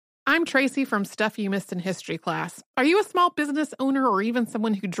I'm Tracy from Stuff You Missed in History class. Are you a small business owner or even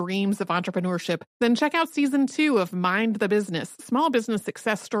someone who dreams of entrepreneurship? Then check out Season 2 of Mind the Business, Small Business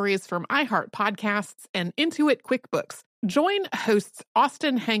Success Stories from iHeart Podcasts and Intuit QuickBooks. Join hosts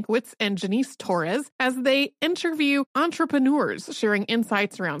Austin Hankwitz and Janice Torres as they interview entrepreneurs sharing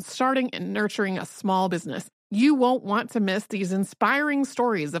insights around starting and nurturing a small business. You won't want to miss these inspiring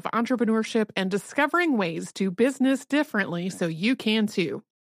stories of entrepreneurship and discovering ways to business differently so you can too.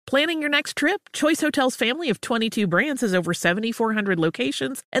 Planning your next trip? Choice Hotels' family of 22 brands has over 7,400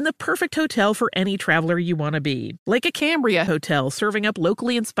 locations and the perfect hotel for any traveler you want to be. Like a Cambria Hotel, serving up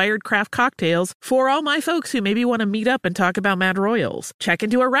locally inspired craft cocktails for all my folks who maybe want to meet up and talk about Mad Royals. Check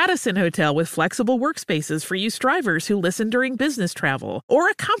into a Radisson Hotel with flexible workspaces for you strivers who listen during business travel. Or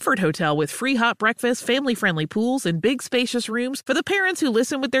a Comfort Hotel with free hot breakfast, family-friendly pools, and big spacious rooms for the parents who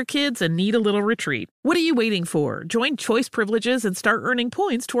listen with their kids and need a little retreat. What are you waiting for? Join Choice Privileges and start earning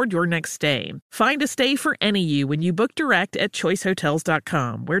points toward your next stay. Find a stay for any you when you book direct at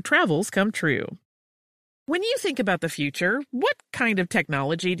choicehotels.com, where travels come true. When you think about the future, what kind of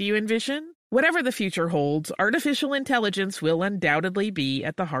technology do you envision? Whatever the future holds, artificial intelligence will undoubtedly be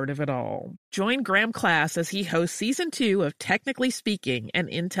at the heart of it all. Join Graham Class as he hosts Season 2 of Technically Speaking, an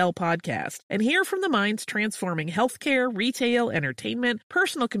Intel podcast, and hear from the minds transforming healthcare, retail, entertainment,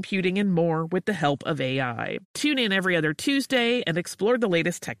 personal computing, and more with the help of AI. Tune in every other Tuesday and explore the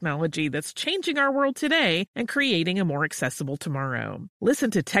latest technology that's changing our world today and creating a more accessible tomorrow.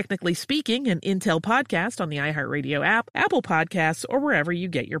 Listen to Technically Speaking, an Intel podcast on the iHeartRadio app, Apple Podcasts, or wherever you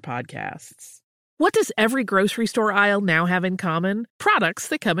get your podcasts. What does every grocery store aisle now have in common? Products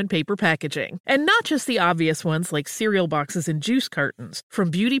that come in paper packaging. And not just the obvious ones like cereal boxes and juice cartons.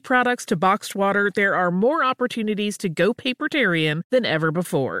 From beauty products to boxed water, there are more opportunities to go papertarian than ever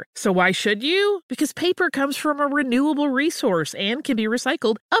before. So why should you? Because paper comes from a renewable resource and can be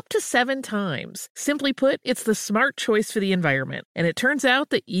recycled up to 7 times. Simply put, it's the smart choice for the environment. And it turns out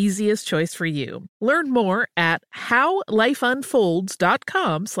the easiest choice for you. Learn more at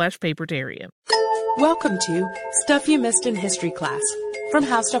howlifeunfolds.com/papertarian. Welcome to Stuff You Missed in History class from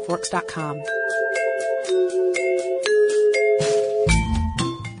HowStuffWorks.com.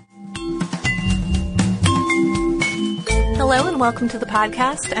 Hello and welcome to the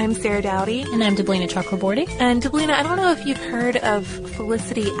podcast. I'm Sarah Dowdy. And I'm Deblina Chakraborty. And Deblina, I don't know if you've heard of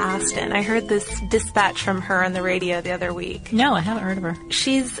Felicity Aston. I heard this dispatch from her on the radio the other week. No, I haven't heard of her.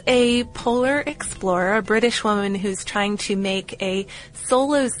 She's a polar explorer, a British woman who's trying to make a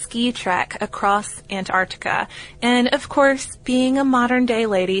solo ski trek across Antarctica. And of course, being a modern day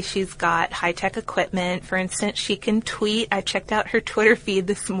lady, she's got high-tech equipment. For instance, she can tweet. I checked out her Twitter feed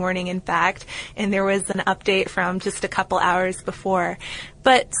this morning, in fact, and there was an update from just a couple hours before.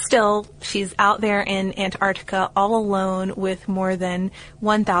 But still, she's out there in Antarctica all alone with more than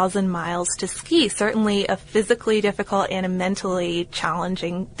 1,000 miles to ski. Certainly a physically difficult and a mentally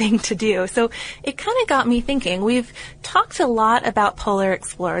challenging thing to do. So it kind of got me thinking. We've talked a lot about polar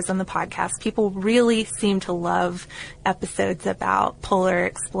explorers on the podcast. People really seem to love episodes about polar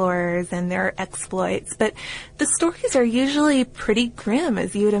explorers and their exploits. But the stories are usually pretty grim,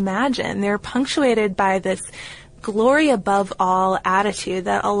 as you would imagine. They're punctuated by this glory above all attitude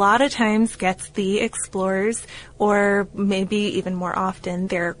that a lot of times gets the explorers, or maybe even more often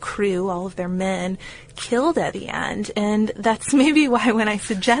their crew, all of their men, killed at the end. And that's maybe why when I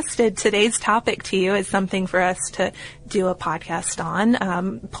suggested today's topic to you as something for us to do a podcast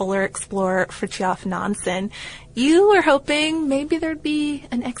on, polar explorer Fridtjof Nansen, you were hoping maybe there'd be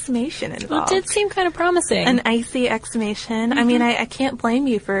an exclamation involved. Well, it did seem kind of promising. An icy exclamation. Mm-hmm. I mean, I can't blame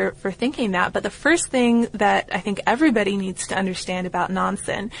you for thinking that, but the first thing that I think everybody needs to understand about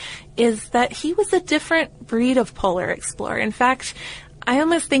Nansen is that he was a different breed of polar explorer. In fact, I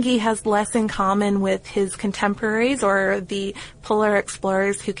almost think he has less in common with his contemporaries or the polar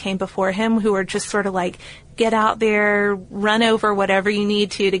explorers who came before him, who were just sort of like, get out there, run over whatever you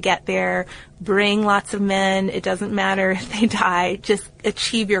need to get there, bring lots of men. It doesn't matter if they die, just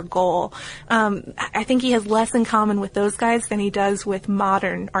achieve your goal. I think he has less in common with those guys than he does with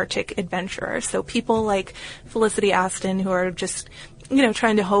modern Arctic adventurers. So people like Felicity Aston, who are just,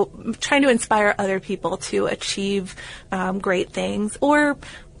 trying to inspire other people to achieve great things, or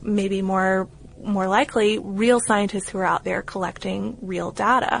maybe more more likely real scientists who are out there collecting real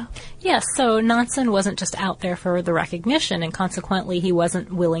data. Yes, so Nansen wasn't just out there for the recognition, and consequently he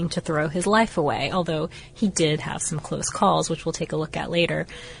wasn't willing to throw his life away, although he did have some close calls, which we'll take a look at later.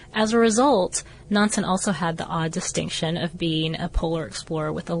 As a result, Nansen also had the odd distinction of being a polar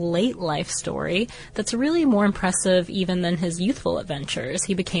explorer with a late life story that's really more impressive even than his youthful adventures.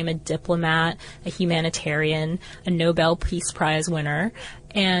 He became a diplomat, a humanitarian, a Nobel Peace Prize winner,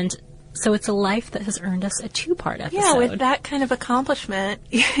 and so it's a life that has earned us a two-part episode. Yeah, with that kind of accomplishment,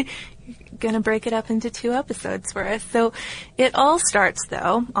 you're going to break it up into 2 episodes for us. So it all starts,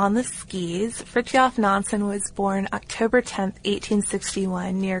 though, on the skis. Fridtjof Nansen was born October 10th,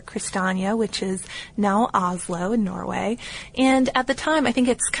 1861, near Kristiania, which is now Oslo in Norway. And at the time, I think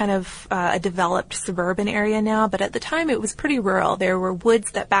it's kind of a developed suburban area now, but at the time it was pretty rural. There were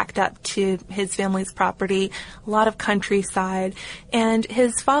woods that backed up to his family's property, a lot of countryside. And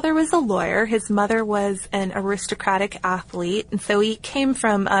his father was a lawyer. His mother was an aristocratic athlete. And so he came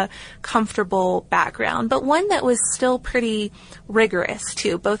from a comfortable background, but one that was still pretty rigorous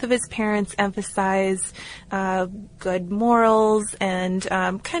too. Both of his parents emphasized good morals and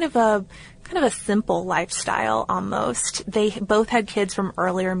kind of a simple lifestyle almost. They both had kids from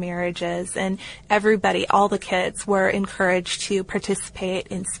earlier marriages, and everybody, all the kids, were encouraged to participate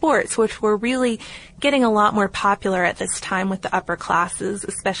in sports, which were really getting a lot more popular at this time with the upper classes,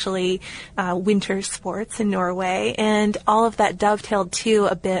 especially winter sports in Norway. And all of that dovetailed too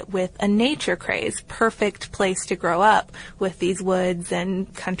a bit with a nature craze. Perfect place to grow up with these woods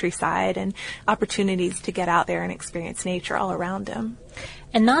and countryside and opportunities to get out there and experience nature all around him.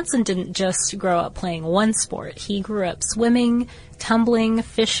 And Nansen didn't just grow up playing one sport. He grew up swimming, tumbling,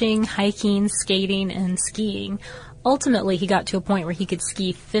 fishing, hiking, skating, and skiing. Ultimately, he got to a point where he could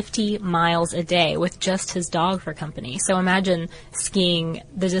ski 50 miles a day with just his dog for company. So imagine skiing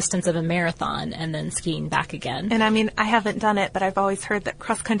the distance of a marathon and then skiing back again. And I mean, I haven't done it, but I've always heard that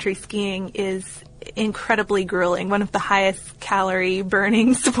cross-country skiing is incredibly grueling, one of the highest calorie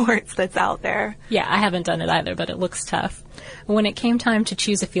burning sports that's out there. Yeah, I haven't done it either, but it looks tough. When it came time to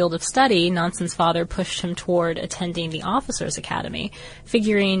choose a field of study, Nansen's father pushed him toward attending the Officers' Academy,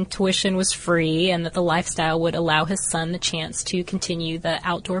 figuring tuition was free and that the lifestyle would allow his son the chance to continue the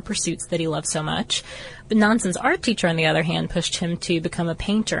outdoor pursuits that he loved so much. But Nansen's art teacher, on the other hand, pushed him to become a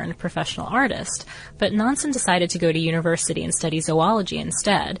painter and a professional artist. But Nansen decided to go to university and study zoology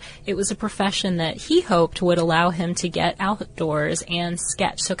instead. It was a profession that he hoped would allow him to get outdoors and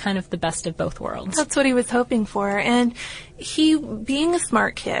sketch, so kind of the best of both worlds. That's what he was hoping for. And he, being a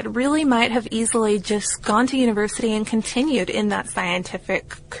smart kid, really might have easily just gone to university and continued in that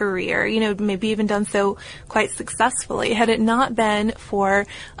scientific career, you know, maybe even done so quite successfully, had it not been for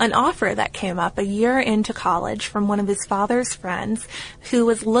an offer that came up a year into college from one of his father's friends who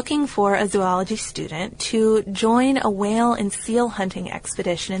was looking for a zoology student to join a whale and seal hunting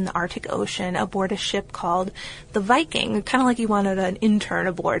expedition in the Arctic Ocean aboard a ship called the Viking, kind of like he wanted an intern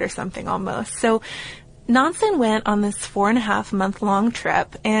aboard or something almost. So Nansen went on this 4.5-month-long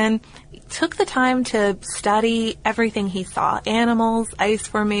trip and took the time to study everything he saw: animals, ice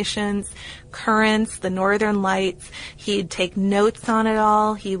formations, currents, the northern lights. He'd take notes on it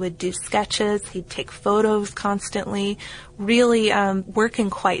all. He would do sketches. He'd take photos constantly, really working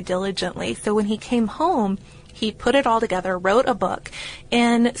quite diligently. So when he came home, he put it all together, wrote a book,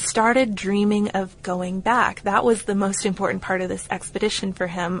 and started dreaming of going back. That was the most important part of this expedition for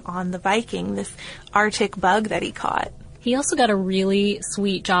him on the Viking, this Arctic bug that he caught. He also got a really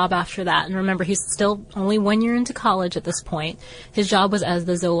sweet job after that. And remember, he's still only 1 year into college at this point. His job was as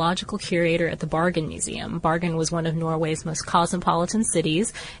the zoological curator at the Bergen Museum. Bergen was one of Norway's most cosmopolitan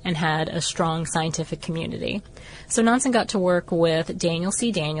cities and had a strong scientific community. So Nansen got to work with Daniel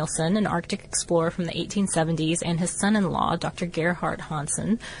C. Danielson, an Arctic explorer from the 1870s, and his son-in-law, Dr. Gerhard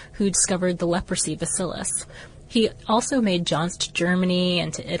Hansen, who discovered the leprosy bacillus. He also made jaunts to Germany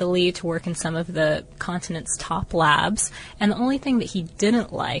and to Italy to work in some of the continent's top labs, and the only thing that he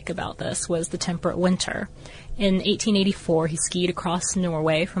didn't like about this was the temperate winter. In 1884, he skied across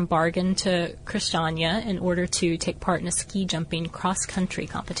Norway from Bergen to Kristiania in order to take part in a ski jumping cross-country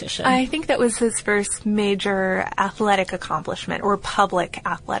competition. I think that was his first major athletic accomplishment, or public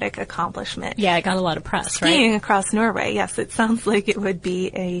athletic accomplishment. Yeah, it got a lot of press, right? Skiing across Norway, yes, it sounds like it would be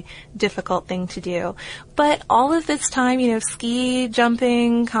a difficult thing to do. But all of this time, you know, ski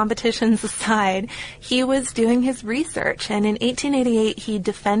jumping competitions aside, he was doing his research. And in 1888, he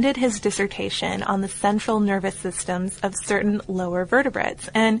defended his dissertation on the central nervous systems of certain lower vertebrates.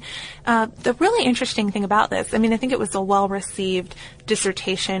 And the really interesting thing about this, I mean, I think it was a well-received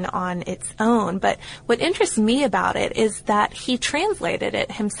dissertation on its own. But what interests me about it is that he translated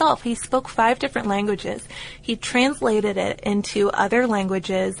it himself. He spoke 5 different languages. He translated it into other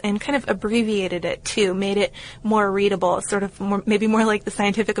languages and kind of abbreviated it too, made it more readable, sort of maybe more like the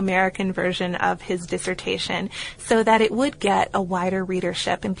Scientific American version of his dissertation, so that it would get a wider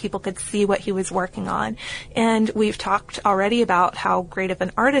readership and people could see what he was working on. And we've talked already about how great of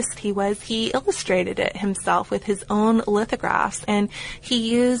an artist he was. He illustrated it himself with his own lithographs, and he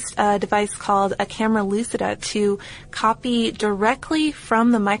used a device called a camera lucida to copy directly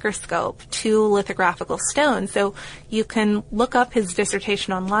from the microscope to lithographical stone. So you can look up his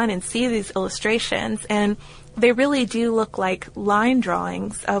dissertation online and see these illustrations, and they really do look like line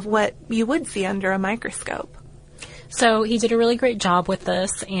drawings of what you would see under a microscope. So he did a really great job with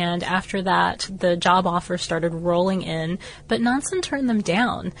this, and after that, the job offers started rolling in, but Nansen turned them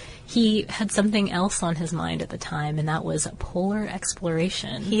down. He had something else on his mind at the time, and that was polar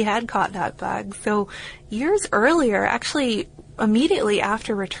exploration. He had caught that bug. So years earlier, actually immediately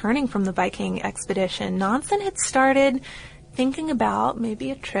after returning from the Viking expedition, Nansen had started thinking about maybe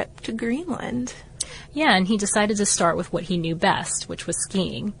a trip to Greenland. Yeah, and he decided to start with what he knew best, which was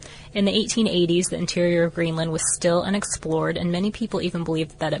skiing. In the 1880s, the interior of Greenland was still unexplored, and many people even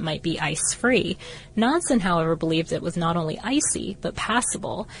believed that it might be ice-free. Nansen, however, believed it was not only icy, but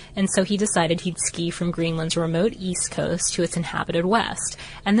passable, and so he decided he'd ski from Greenland's remote east coast to its inhabited west.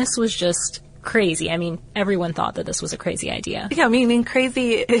 And this was just crazy. I mean, everyone thought that this was a crazy idea. Yeah, I mean,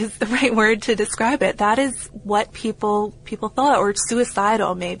 crazy is the right word to describe it. That is what people thought, or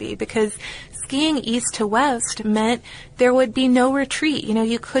suicidal maybe, because skiing east to west meant there would be no retreat. You know,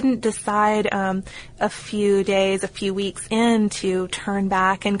 you couldn't decide a few days, a few weeks in to turn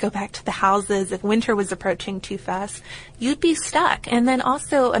back and go back to the houses if winter was approaching too fast. You'd be stuck. And then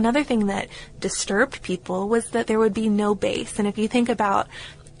also another thing that disturbed people was that there would be no base. And if you think about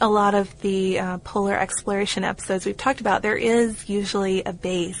a lot of the polar exploration episodes we've talked about, there is usually a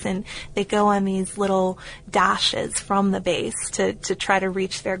base, and they go on these little dashes from the base to try to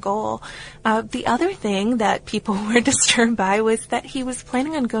reach their goal. The other thing that people were disturbed by was that he was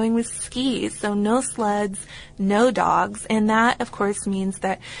planning on going with skis, so no sleds, no dogs, and that, of course, means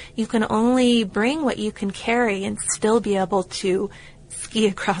that you can only bring what you can carry and still be able to ski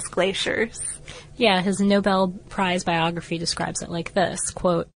across glaciers. Yeah, his Nobel Prize biography describes it like this,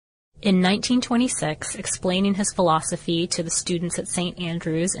 quote, "In 1926, explaining his philosophy to the students at St.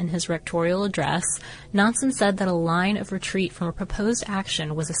 Andrews in his rectorial address, Nansen said that a line of retreat from a proposed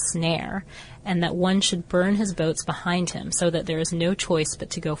action was a snare, and that one should burn his boats behind him so that there is no choice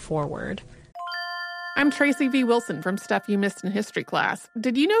but to go forward." I'm Tracy V. Wilson from Stuff You Missed in History Class.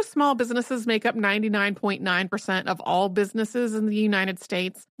 Did you know small businesses make up 99.9% of all businesses in the United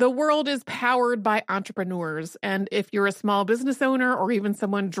States? The world is powered by entrepreneurs, and if you're a small business owner or even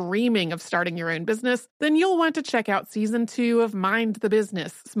someone dreaming of starting your own business, then you'll want to check out Season 2 of Mind the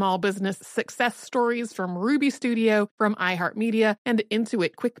Business, Small Business Success Stories from Ruby Studio, from iHeartMedia, and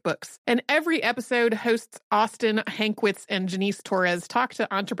Intuit QuickBooks. And every episode, hosts Austin Hankwitz and Janice Torres talk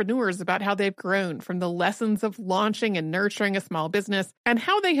to entrepreneurs about how they've grown from the lessons of launching and nurturing a small business and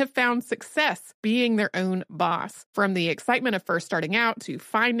how they have found success being their own boss. From the excitement of first starting out to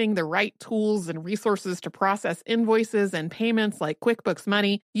finding the right tools and resources to process invoices and payments like QuickBooks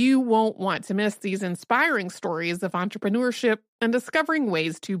Money, you won't want to miss these inspiring stories of entrepreneurship and discovering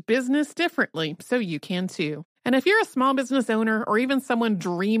ways to business differently so you can too. And if you're a small business owner or even someone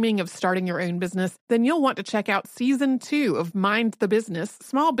dreaming of starting your own business, then you'll want to check out Season 2 of Mind the Business,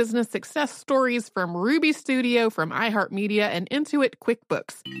 Small Business Success Stories from Ruby Studio, from iHeartMedia, and Intuit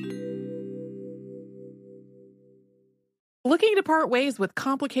QuickBooks. Looking to part ways with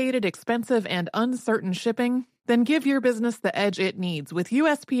complicated, expensive, and uncertain shipping? Then give your business the edge it needs with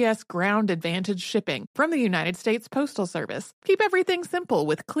USPS Ground Advantage shipping from the United States Postal Service. Keep everything simple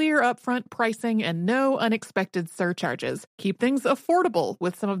with clear upfront pricing and no unexpected surcharges. Keep things affordable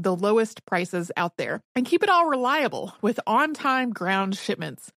with some of the lowest prices out there. And keep it all reliable with on-time ground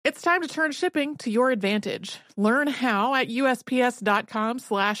shipments. It's time to turn shipping to your advantage. Learn how at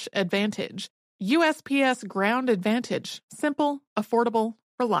USPS.com/advantage. USPS Ground Advantage. Simple, affordable,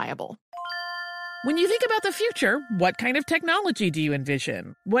 reliable. When you think about the future, what kind of technology do you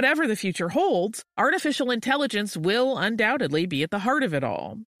envision? Whatever the future holds, artificial intelligence will undoubtedly be at the heart of it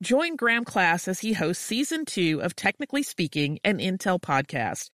all. Join Graham Class as he hosts Season 2 of Technically Speaking, an Intel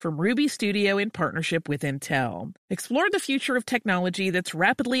podcast from Ruby Studio in partnership with Intel. Explore the future of technology that's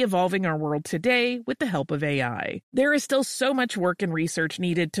rapidly evolving our world today with the help of AI. There is still so much work and research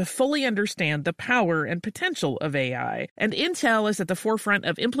needed to fully understand the power and potential of AI, and Intel is at the forefront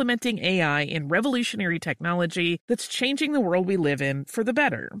of implementing AI in revolutionary technology that's changing the world we live in for the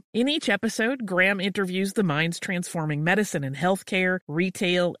better. In each episode, Graham interviews the minds transforming medicine and healthcare,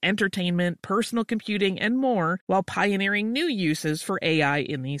 retail, entertainment, personal computing, and more, while pioneering new uses for AI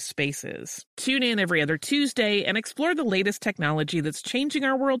in these spaces. Tune in every other Tuesday and explore the latest technology that's changing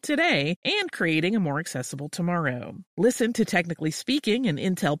our world today and creating a more accessible tomorrow. Listen to Technically Speaking, an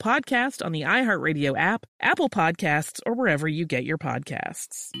Intel podcast on the iHeartRadio app, Apple Podcasts, or wherever you get your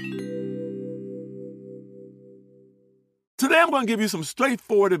podcasts. Today I'm going to give you some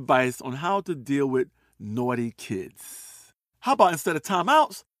straightforward advice on how to deal with naughty kids. How about instead of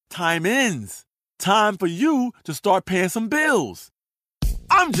timeouts, time-ins? Time for you to start paying some bills.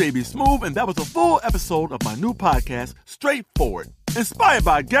 I'm JB Smoove, and that was a full episode of my new podcast, Straightforward, inspired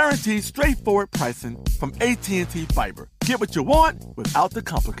by guaranteed straightforward pricing from AT&T Fiber. Get what you want without the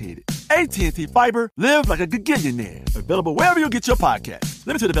complicated. AT&T Fiber, live like a gigillionaire. Available wherever you get your podcast.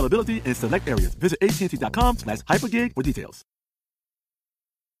 Limited availability in select areas. Visit AT&T.com/hypergig for details.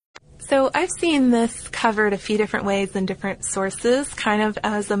 So I've seen this covered a few different ways in different sources, kind of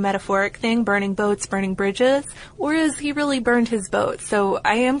as a metaphoric thing, burning boats, burning bridges, or as he really burned his boat. So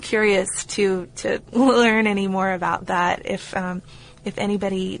I am curious to learn any more about that. If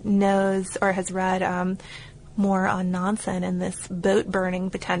anybody knows or has read more on Nansen and this boat burning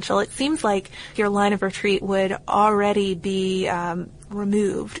potential, it seems like your line of retreat would already be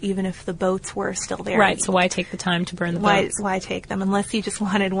removed, even if the boats were still there. Right, so why take the time to burn the boats? Why take them, unless you just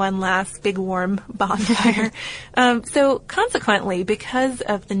wanted one last big warm bonfire? So consequently, because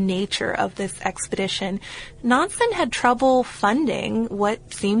of the nature of this expedition, Nansen had trouble funding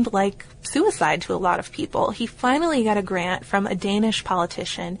what seemed like suicide to a lot of people. He finally got a grant from a Danish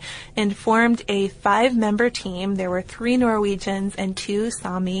politician and formed a 5-member team. There were 3 Norwegians and 2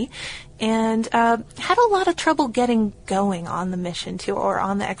 Sami, and had a lot of trouble getting going on the mission or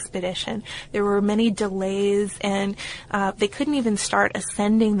on the expedition. There were many delays, and they couldn't even start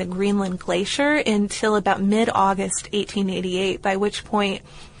ascending the Greenland Glacier until about mid-August 1888, by which point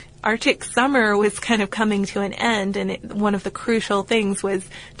Arctic summer was kind of coming to an end, and one of the crucial things was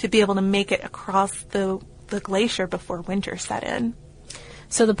to be able to make it across the glacier before winter set in.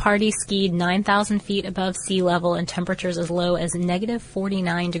 So the party skied 9,000 feet above sea level in temperatures as low as negative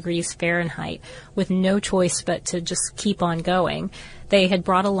 49 degrees Fahrenheit, with no choice but to just keep on going. They had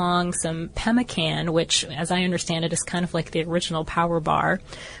brought along some pemmican, which, as I understand it, is kind of like the original Power Bar.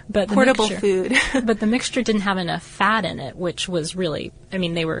 But portable food. But the mixture didn't have enough fat in it, which was really, I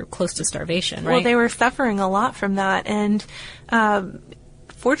mean, they were close to starvation, right? Well, they were suffering a lot from that, and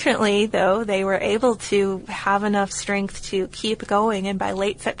fortunately, though, they were able to have enough strength to keep going, and by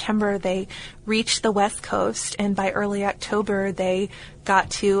late September, they reached the West Coast, and by early October, they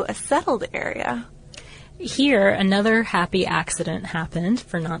got to a settled area. Here, another happy accident happened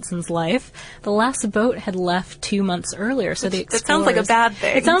for Nansen's life. The last boat had left 2 months earlier, so the explorers... It sounds like a bad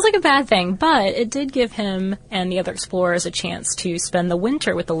thing. It sounds like a bad thing, but it did give him and the other explorers a chance to spend the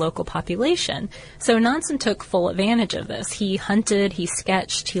winter with the local population. So Nansen took full advantage of this. He hunted, he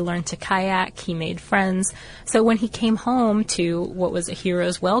sketched, he learned to kayak, he made friends. So when he came home to what was a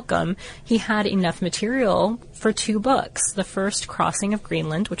hero's welcome, he had enough material for 2 books. The first, Crossing of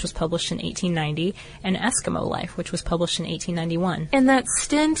Greenland, which was published in 1890, and Eskimo Life, which was published in 1891. And that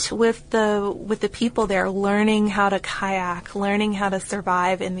stint with the people there, learning how to kayak, learning how to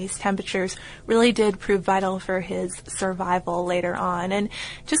survive in these temperatures, really did prove vital for his survival later on. And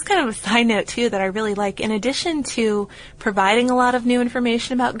just kind of a side note, too, that I really like, in addition to providing a lot of new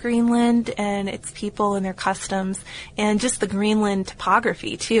information about Greenland and its people and their customs, and just the Greenland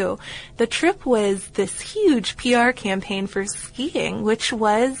topography, too, the trip was this huge PR campaign for skiing, which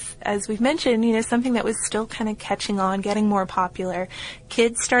was, as we've mentioned, something that was still kind of catching on, getting more popular.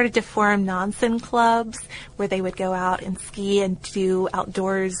 Kids started to form Nansen clubs where they would go out and ski and do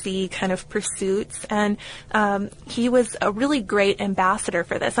outdoorsy kind of pursuits. And he was a really great ambassador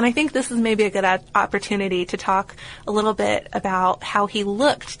for this. And I think this is maybe a good opportunity to talk a little bit about how he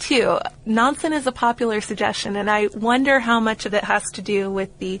looked, too. Nansen is a popular suggestion, and I wonder how much of it has to do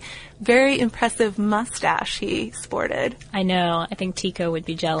with the very impressive mustache he sported. I know. I think Tico would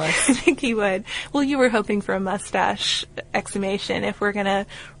be jealous. I think he would. Well, you were hoping for a mustache exhumation, if we're going to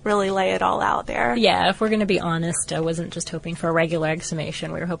really lay it all out there. Yeah, if we're going to be honest, I wasn't just hoping for a regular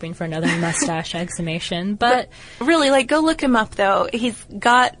exhumation. We were hoping for another mustache exhumation. But really, go look him up, though. He's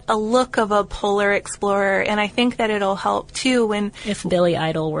got a look of a polar explorer, and I think that it'll help, too, when... If Billy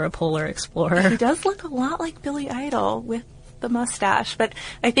Idol were a polar explorer. explorer. He does look a lot like Billy Idol with the mustache, but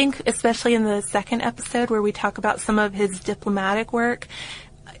I think especially in the second episode where we talk about some of his diplomatic work,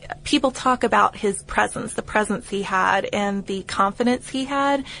 people talk about his presence, the presence he had and the confidence he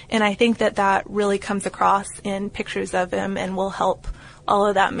had, and I think that that really comes across in pictures of him and will help all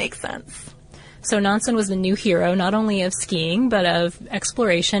of that make sense. So Nansen was the new hero, not only of skiing, but of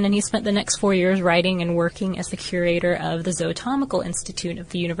exploration, and he spent the next 4 years writing and working as the curator of the Zootomical Institute of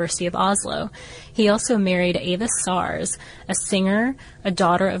the University of Oslo. He also married Ava Sars, a singer, a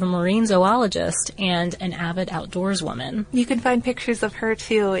daughter of a marine zoologist, and an avid outdoors woman. You can find pictures of her,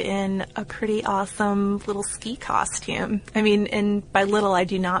 too, in a pretty awesome little ski costume. I mean, and by little, I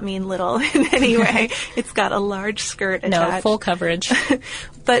do not mean little in any way. It's got a large skirt attached. No, full coverage.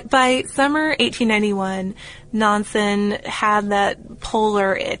 But by summer 1891, Nansen had that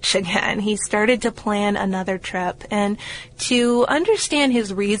polar itch again. He started to plan another trip. And to understand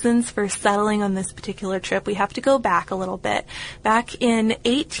his reasons for settling on this particular trip, we have to go back a little bit. Back in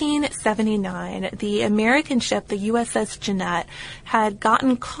 1879, the American ship, the USS Jeannette, had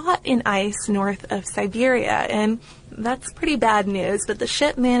gotten caught in ice north of Siberia. And that's pretty bad news, but the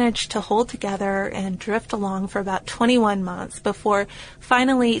ship managed to hold together and drift along for about 21 months before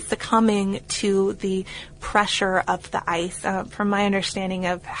finally succumbing to the pressure of the ice. From my understanding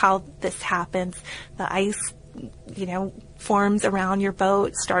of how this happens, the ice, forms around your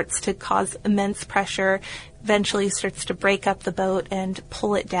boat, starts to cause immense pressure, eventually starts to break up the boat and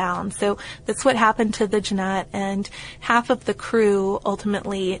pull it down. So that's what happened to the Jeannette, and half of the crew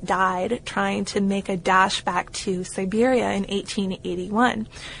ultimately died trying to make a dash back to Siberia in 1881.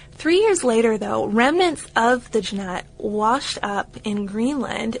 3 years later, though, remnants of the Jeannette washed up in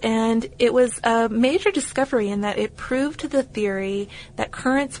Greenland, and it was a major discovery in that it proved the theory that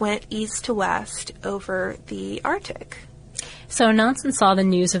currents went east to west over the Arctic. So Nansen saw the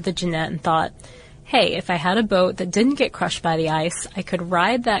news of the Jeannette and thought, hey, if I had a boat that didn't get crushed by the ice, I could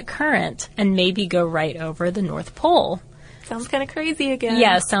ride that current and maybe go right over the North Pole. Sounds kind of crazy again.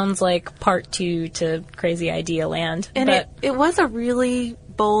 Yeah, sounds like part 2 to Crazy Idea Land. And it was a really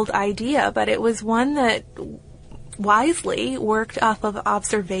bold idea, but it was one that wisely worked off of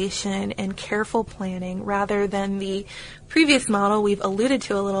observation and careful planning rather than the previous model we've alluded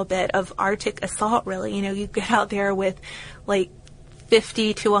to a little bit of Arctic assault, really. You get out there with like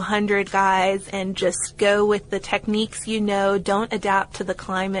 50 to 100 guys and just go with the techniques don't adapt to the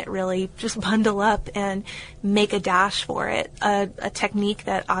climate really, just bundle up and make a dash for it, a technique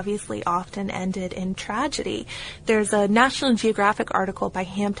that obviously often ended in tragedy. There's a National Geographic article by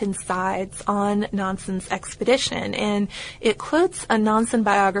Hampton Sides on Nansen's expedition, and it quotes a Nansen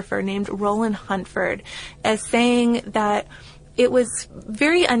biographer named Roland Huntford as saying that it was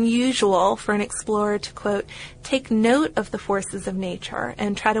very unusual for an explorer to, quote, take note of the forces of nature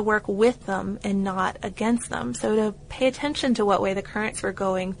and try to work with them and not against them. So to pay attention to what way the currents were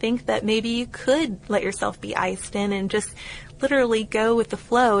going, think that maybe you could let yourself be iced in and just literally go with the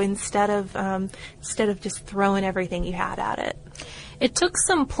flow instead of just throwing everything you had at it. It took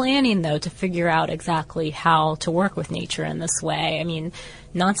some planning, though, to figure out exactly how to work with nature in this way. I mean,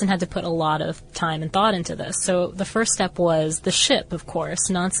 Nansen had to put a lot of time and thought into this. So the first step was the ship, of course.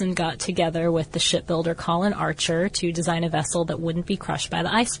 Nansen got together with the shipbuilder Colin Archer to design a vessel that wouldn't be crushed by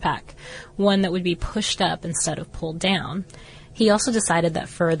the ice pack, one that would be pushed up instead of pulled down. He also decided that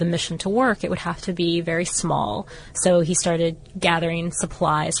for the mission to work, it would have to be very small. So he started gathering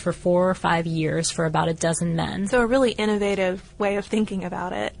supplies for 4 or 5 years for about a dozen men. So a really innovative way of thinking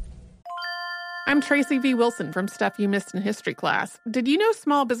about it. I'm Tracy V. Wilson from Stuff You Missed in History Class. Did you know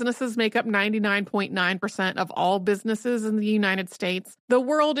small businesses make up 99.9% of all businesses in the United States? The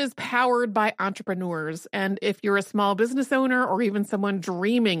world is powered by entrepreneurs, and if you're a small business owner or even someone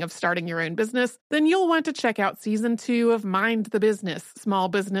dreaming of starting your own business, then you'll want to check out Season 2 of Mind the Business, small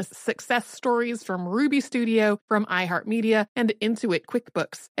business success stories from Ruby Studio, from iHeartMedia, and Intuit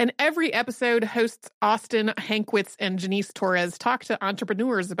QuickBooks. And every episode, hosts Austin Hankwitz and Janice Torres talk to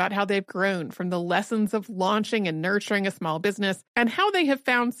entrepreneurs about how they've grown from the lessons of launching and nurturing a small business and how they have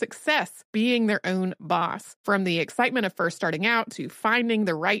found success being their own boss. From the excitement of first starting out to finding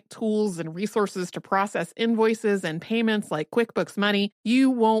the right tools and resources to process invoices and payments like QuickBooks Money,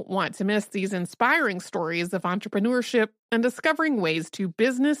 you won't want to miss these inspiring stories of entrepreneurship and discovering ways to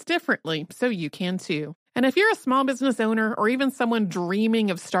business differently so you can too. And if you're a small business owner or even someone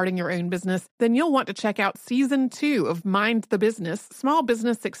dreaming of starting your own business, then you'll want to check out Season 2 of Mind the Business, small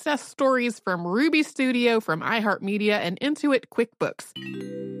business success stories from Ruby Studio, from iHeartMedia, and Intuit QuickBooks.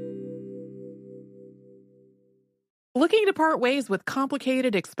 Looking to part ways with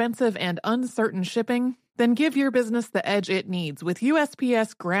complicated, expensive, and uncertain shipping? Then give your business the edge it needs with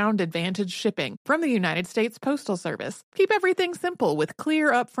USPS Ground Advantage shipping from the United States Postal Service. Keep everything simple with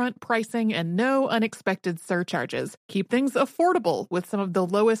clear upfront pricing and no unexpected surcharges. Keep things affordable with some of the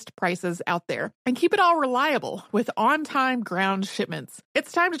lowest prices out there. And keep it all reliable with on-time ground shipments.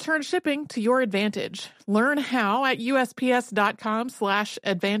 It's time to turn shipping to your advantage. Learn how at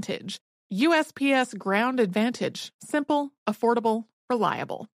USPS.com/advantage. USPS Ground Advantage. Simple, affordable,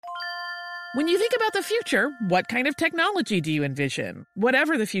 reliable. When you think about the future, what kind of technology do you envision?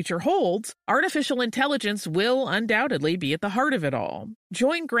 Whatever the future holds, artificial intelligence will undoubtedly be at the heart of it all.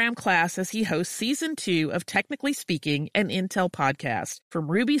 Join Graham Class as he hosts Season 2 of Technically Speaking, an Intel podcast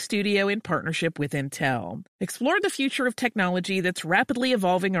from Ruby Studio in partnership with Intel. Explore the future of technology that's rapidly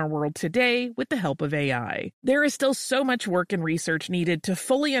evolving our world today with the help of AI. There is still so much work and research needed to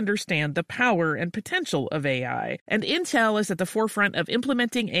fully understand the power and potential of AI, and Intel is at the forefront of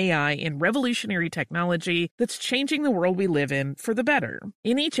implementing AI in revolutionary technology that's changing the world we live in for the better.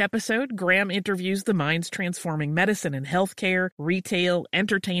 In each episode, Graham interviews the minds transforming medicine and healthcare, retail,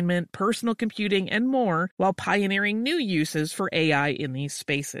 entertainment, personal computing, and more, while pioneering new uses for AI in these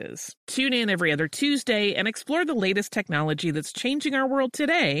spaces. Tune in every other Tuesday and explore the latest technology that's changing our world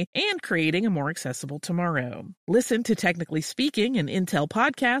today and creating a more accessible tomorrow. Listen to Technically Speaking, an Intel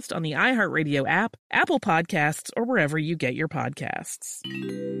podcast on the iHeartRadio app, Apple Podcasts, or wherever you get your podcasts.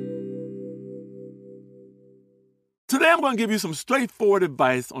 Today I'm going to give you some straightforward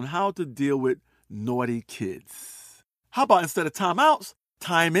advice on how to deal with naughty kids. How about instead of timeouts,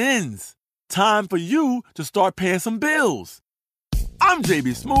 time-ins? Time for you to start paying some bills. I'm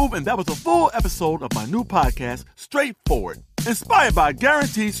JB Smoove, and that was a full episode of my new podcast, Straightforward, inspired by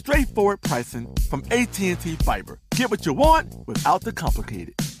guaranteed straightforward pricing from AT&T Fiber. Get what you want without the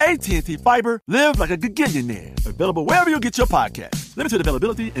complicated. AT&T Fiber, live like a gigillionaire. Available wherever you get your podcast. Limited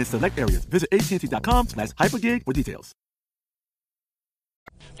availability in select areas. Visit AT&T.com/hypergig for details.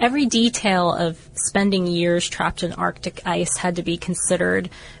 Every detail of spending years trapped in Arctic ice had to be considered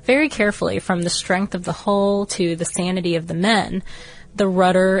very carefully, from the strength of the hull to the sanity of the men. The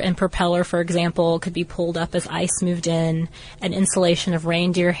rudder and propeller, for example, could be pulled up as ice moved in. An insulation of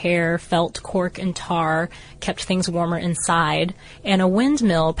reindeer hair, felt, cork, and tar kept things warmer inside. And a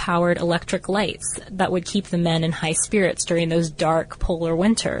windmill powered electric lights that would keep the men in high spirits during those dark polar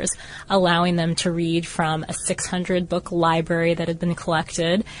winters, allowing them to read from a 600-book library that had been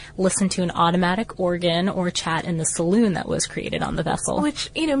collected, listen to an automatic organ, or chat in the saloon that was created on the vessel. Which,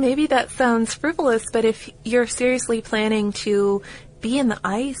 maybe that sounds frivolous, but if you're seriously planning to be in the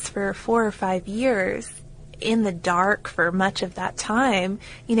ice for 4 or 5 years, in the dark for much of that time,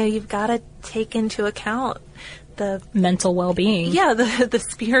 you've got to take into account the mental well-being. Yeah, the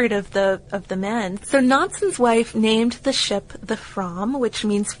spirit of the men. So Nansen's wife named the ship the Fram, which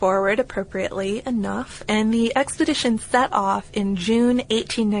means forward appropriately enough, and the expedition set off in June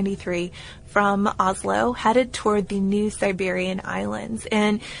 1893 from Oslo, headed toward the New Siberian Islands.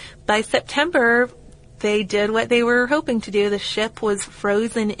 And by September, they did what they were hoping to do. The ship was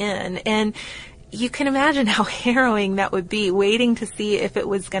frozen in, and you can imagine how harrowing that would be, waiting to see if it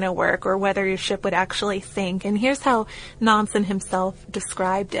was going to work or whether your ship would actually sink. And here's how Nansen himself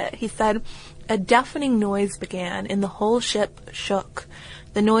described it. He said, "A deafening noise began, and the whole ship shook.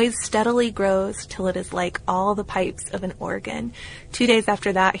 The noise steadily grows till it is like all the pipes of an organ." 2 days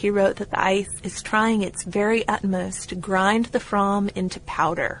after that, he wrote that the ice is trying its very utmost to grind the Fram into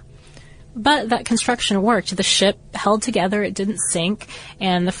powder. But that construction worked. The ship held together, it didn't sink,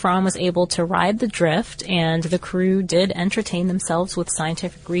 and the Fram was able to ride the drift, and the crew did entertain themselves with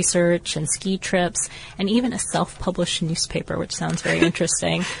scientific research and ski trips, and even a self-published newspaper, which sounds very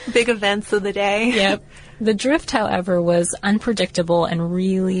interesting. Big events of the day. Yep. The drift, however, was unpredictable and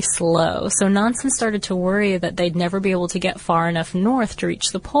really slow, so Nansen started to worry that they'd never be able to get far enough north to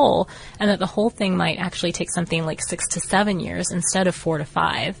reach the pole, and that the whole thing might actually take something like 6 to 7 years instead of 4 to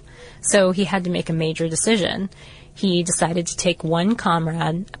 5. So he had to make a major decision. He decided to take one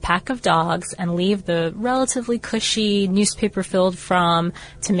comrade, a pack of dogs, and leave the relatively cushy newspaper-filled Fram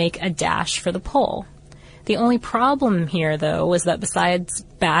to make a dash for the pole. The only problem here, though, was that besides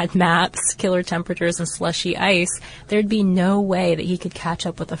bad maps, killer temperatures, and slushy ice, there'd be no way that he could catch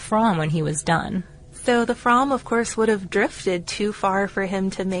up with the Fram when he was done. So the Fram, of course, would have drifted too far for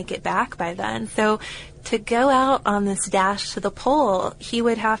him to make it back by then. So to go out on this dash to the pole, he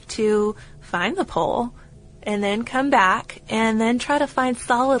would have to find the pole and then come back and then try to find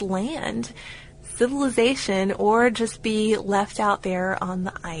solid land, civilization, or just be left out there on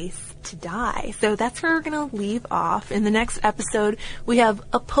the ice to die. So that's where we're going to leave off. In the next episode, we have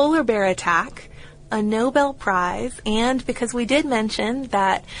a polar bear attack, a Nobel Prize, and because we did mention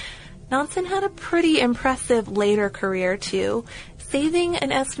that Nansen had a pretty impressive later career, too, saving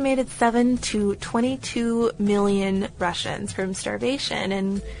an estimated 7 to 22 million Russians from starvation.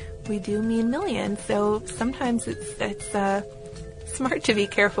 And we do mean millions, so sometimes it's smart to be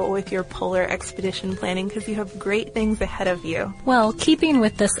careful with your polar expedition planning because you have great things ahead of you. Well, keeping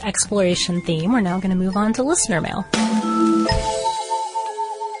with this exploration theme, we're now going to move on to listener mail.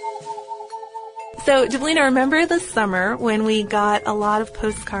 So, Deblina, remember this summer when we got a lot of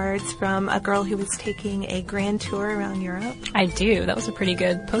postcards from a girl who was taking a grand tour around Europe? I do. That was a pretty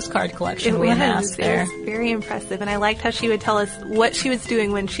good postcard collection we amassed there. It was very impressive, and I liked how she would tell us what she was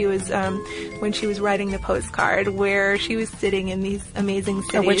doing when she was writing the postcard, where she was sitting in these amazing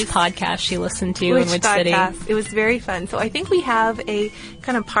cities. Or which podcast she listened to and which city. It was very fun. So I think we have a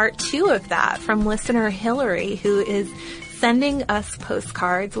kind of part 2 of that from listener Hillary, who is sending us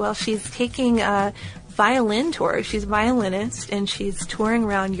postcards while she's taking a violin tour. She's a violinist, and she's touring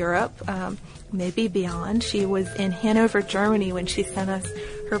around Europe, maybe beyond. She was in Hanover, Germany when she sent us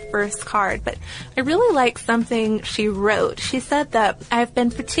her first card. But I really like something she wrote. She said that, "I've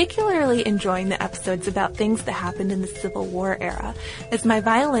been particularly enjoying the episodes about things that happened in the Civil War era, as my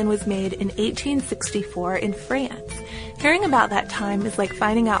violin was made in 1864 in France. Hearing about that time is like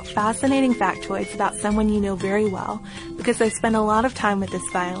finding out fascinating factoids about someone you know very well, because I spent a lot of time with this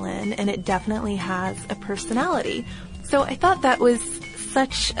violin, and it definitely has a personality." So I thought that was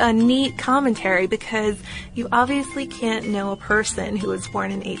such a neat commentary, because you obviously can't know a person who was born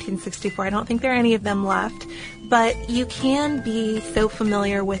in 1864. I don't think there are any of them left, but you can be so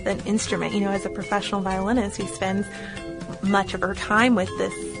familiar with an instrument. You know, as a professional violinist who spends much of her time with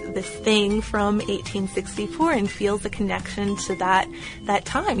this thing from 1864 and feels a connection to that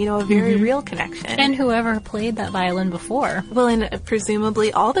time, you know, a very real connection. And whoever played that violin before. Well, and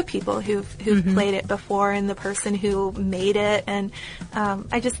presumably all the people who've played it before, and the person who made it. And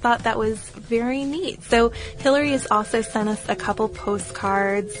I just thought that was very neat. So Hillary has also sent us a couple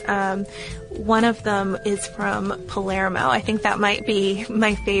postcards. One of them is from Palermo. I think that might be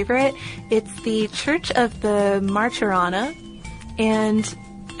my favorite. It's the Church of the Martirana, and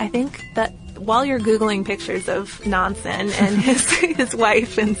I think that while you're Googling pictures of Nansen and his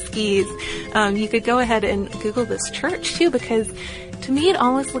wife and skis, you could go ahead and Google this church too, because to me it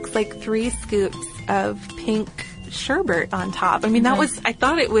almost looks like 3 scoops of pink sherbet on top. I mean, I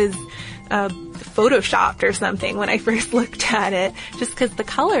thought it was photoshopped or something when I first looked at it, just because the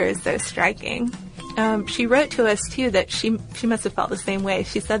color is so striking. She wrote to us, too, that she must have felt the same way.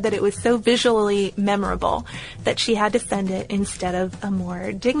 She said that it was so visually memorable that she had to send it instead of a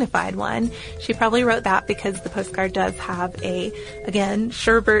more dignified one. She probably wrote that because the postcard does have a, again,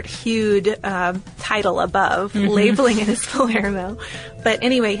 sherbet-hued title above, labeling it as Palermo. But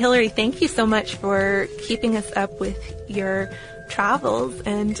anyway, Hillary, thank you so much for keeping us up with your travels,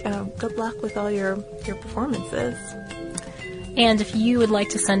 and good luck with all your performances. And if you would like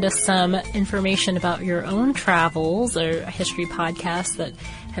to send us some information about your own travels or a history podcast that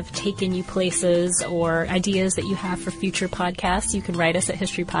have taken you places, or ideas that you have for future podcasts, you can write us at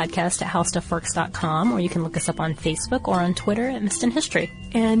historypodcast@howstuffworks.com, or you can look us up on Facebook or on Twitter at Missed in History.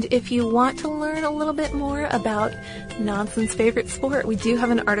 And if you want to learn a little bit more about Nansen's favorite sport, we do have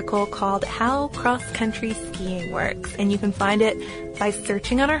an article called How Cross-Country Skiing Works, and you can find it by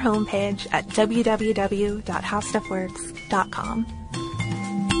searching on our homepage at www.howstuffworks.com.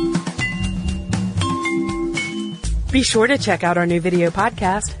 Be sure to check out our new video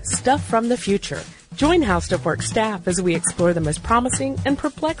podcast, Stuff from the Future. Join How Stuff Works staff as we explore the most promising and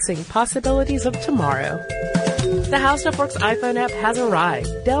perplexing possibilities of tomorrow. The How Stuff Works iPhone app has arrived.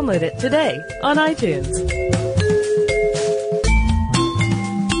 Download it today on iTunes.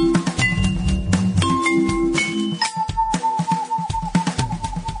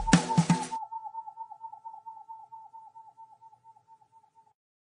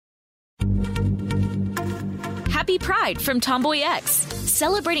 Happy Pride from Tomboy X,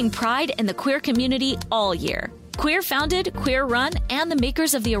 celebrating pride and the queer community all year. Queer founded, queer run, and the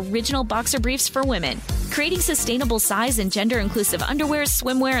makers of the original boxer briefs for women, creating sustainable size and gender inclusive underwear,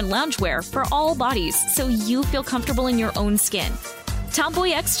 swimwear, and loungewear for all bodies so you feel comfortable in your own skin.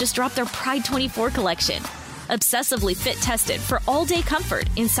 Tomboy X just dropped their Pride 24 collection, obsessively fit tested for all day comfort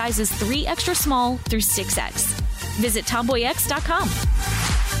in sizes 3 extra small through 6X. Visit tomboyx.com.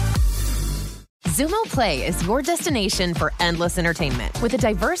 Xumo Play is your destination for endless entertainment. With a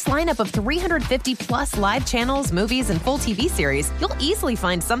diverse lineup of 350 plus live channels, movies, and full TV series, you'll easily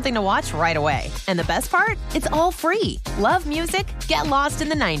find something to watch right away. And the best part? It's all free. Love music? Get lost in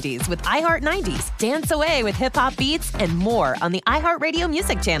the 90s with iHeart 90s, dance away with hip-hop beats, and more on the iHeartRadio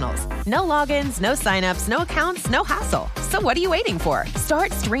music channels. No logins, no signups, no accounts, no hassle. So what are you waiting for?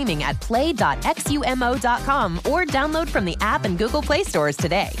 Start streaming at play.xumo.com or download from the app and Google Play stores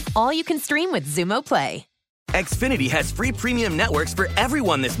today. All you can stream with Xumo Play. Xfinity has free premium networks for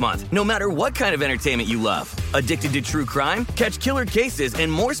everyone this month, no matter what kind of entertainment you love. Addicted to true crime? Catch killer cases and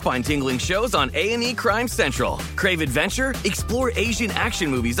more spine-tingling shows on A&E Crime Central. Crave adventure? Explore Asian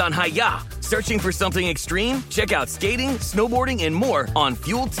action movies on Hi-Ya. Searching for something extreme? Check out skating, snowboarding, and more on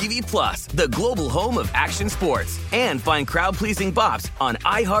Fuel TV Plus, the global home of action sports. And find crowd-pleasing bops on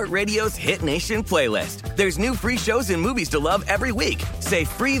iHeartRadio's Hit Nation playlist. There's new free shows and movies to love every week. Say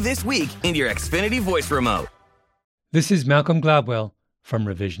free this week in your Xfinity voice remote. This is Malcolm Gladwell from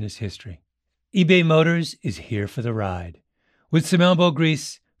Revisionist History. eBay Motors is here for the ride. With some elbow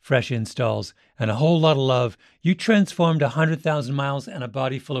grease, fresh installs, and a whole lot of love, you transformed 100,000 miles and a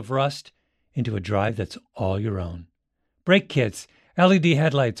body full of rust into a drive that's all your own. Brake kits, LED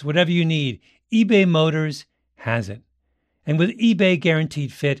headlights, whatever you need, eBay Motors has it. And with eBay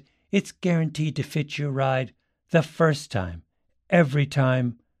Guaranteed Fit, it's guaranteed to fit your ride the first time, every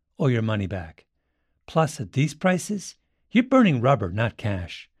time, or your money back. Plus, at these prices, you're burning rubber, not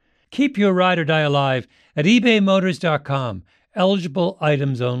cash. Keep your ride or die alive at ebaymotors.com. Eligible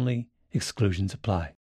items only. Exclusions apply.